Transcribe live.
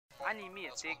I need me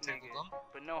a thick nigga,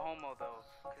 but no homo though,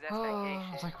 cause that's that gay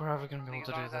shit. I think we're ever gonna be able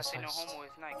to do this. No homo,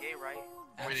 it's not gay, right?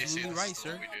 Absolutely right,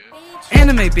 sir.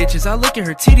 Anime bitches, I look at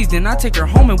her titties, then I take her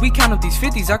home and we count up these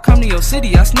 50s. I come to your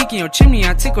city, I sneak in your chimney,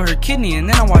 I tickle her kidney, and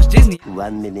then I watch Disney.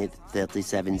 1 minute,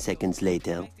 37 seconds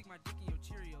later.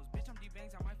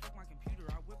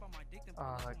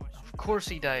 Of course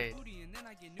he died.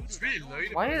 It's really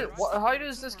loud. How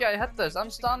does this guy hit this? I'm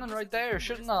standing right there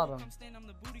shooting at him.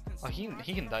 Oh, he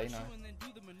can die now.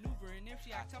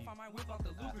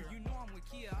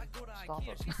 Stop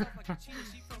it.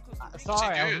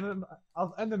 Sorry, I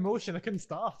was in the motion, I couldn't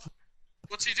stop.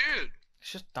 What's he doing?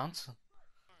 He's just dancing.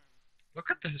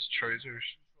 Look at his trousers.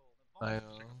 I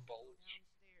know.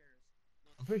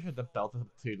 I'm pretty sure the belt is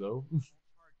too low.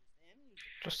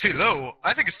 Too low?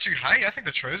 I think it's too high. I think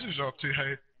the trousers are up too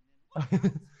high.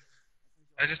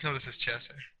 I just noticed his chest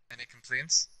hair. Any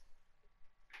complaints?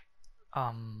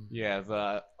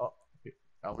 Yeah,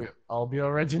 I'll be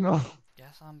original.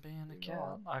 Yes, I'm being a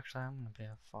cat. Actually, I'm gonna be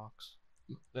a fox.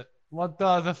 What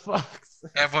does a fox?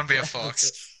 Everyone be a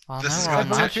fox. Oh, This is no,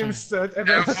 gonna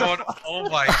everyone. Oh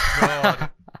my god.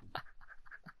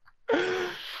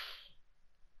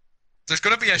 There's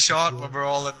gonna be a shot when we're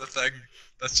all in the thing.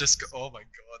 That's just. Oh my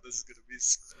god, this is gonna be.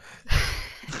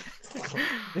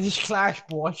 This is Clash,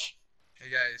 boys.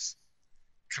 Hey guys,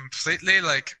 completely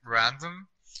like random.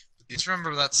 Do you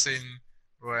remember that scene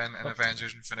when in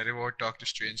Avengers Infinity War, Doctor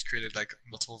Strange created like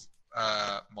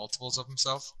multiples of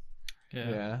himself?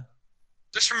 Yeah.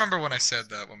 Just remember when I said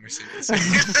that when we see this.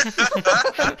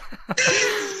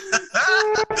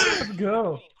 Let's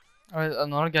go. Alright,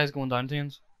 another guy's going down to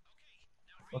you.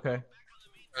 Okay.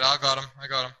 Right, I got him.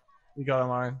 You got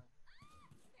him, Aaron.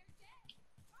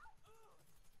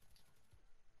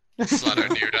 Flat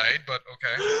out near died, but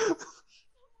okay.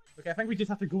 Okay, I think we just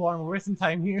have to go on. We're wasting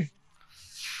time here.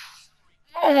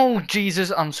 Oh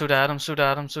Jesus, I'm so dead, I'm so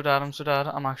dead. I'm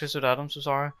actually so dead, I'm so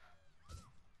sorry.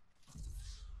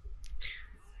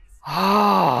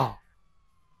 Oh!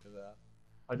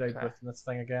 How do I boost in this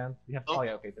thing again? You have to. Oh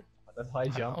yeah, okay. That's how I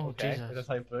jump. Oh, okay, Jesus. that's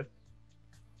how I boost.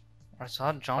 Right, so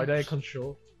I jump. How do I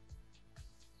control?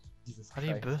 Jesus How do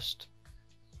you Christ.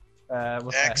 boost?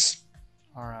 With X.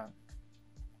 Alright.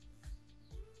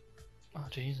 Oh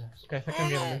Jesus. Okay, I think I'm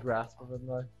getting the grasp of it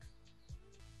now.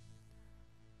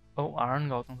 Oh, Aaron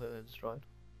got completely destroyed.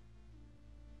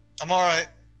 I'm alright.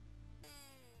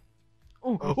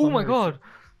 Oh my god!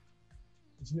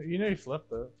 You know you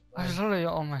flipped it. I was literally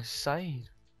on my side.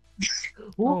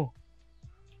 Oh.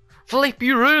 Flip,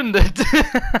 you ruined it!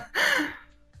 I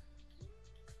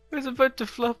was about to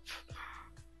flip.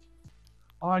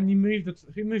 Oh, and you moved it.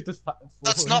 Who moved this?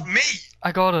 That's not me!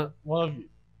 I got it. One of you.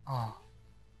 Oh.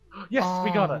 Yes,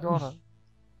 we got it.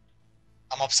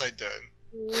 I'm upside down.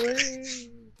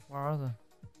 Where are they?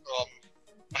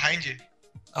 Behind you.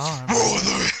 Oh,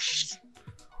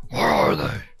 Where are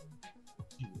they?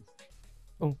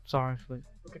 oh, sorry, Flip.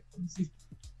 Okay.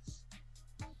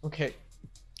 Okay.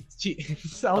 Gee,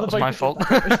 That was my fault.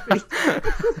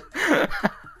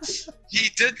 He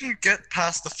didn't get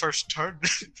past the first turn.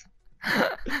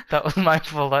 That was my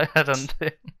fault, I hadn't.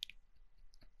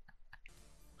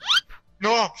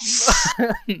 No!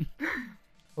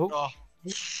 Oh.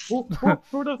 No.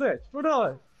 Throw it there. Throw it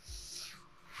there.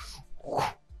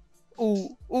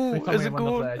 Ooh, is it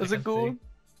good? Is it good?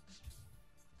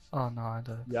 Oh no, I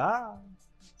did. Yeah.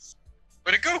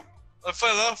 Where'd it go? I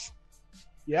fell off.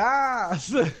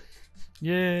 Yes.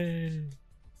 Yay!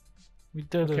 We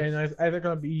did it. Okay, now it's either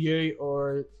gonna be you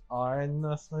or Aaron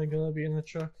that's not gonna be in the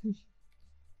truck.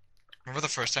 Remember the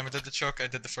first time I did the truck? I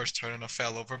did the first turn and I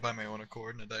fell over by my own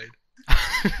accord and I died.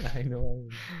 I know.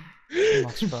 I'm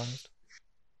not surprised.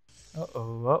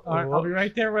 Uh-oh, I'll be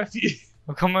right there with you.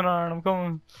 I'm coming, Aaron, I'm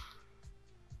coming.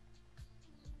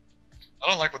 I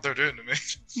don't like what they're doing to me.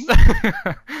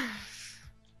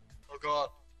 Oh god.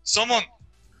 Someone!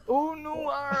 Oh no,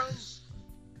 Aaron!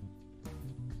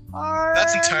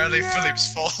 That's entirely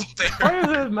Philippe's fault there. Why is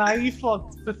it my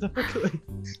fault specifically?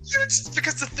 It's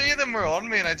because the three of them were on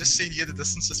me and I just seen you at the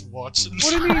distance just watching.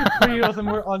 What do you mean 3 of them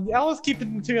were on? I was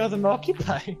keeping 2 of them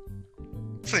occupied.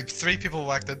 Philippe, 3 people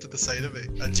whacked into the side of me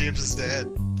and James is dead.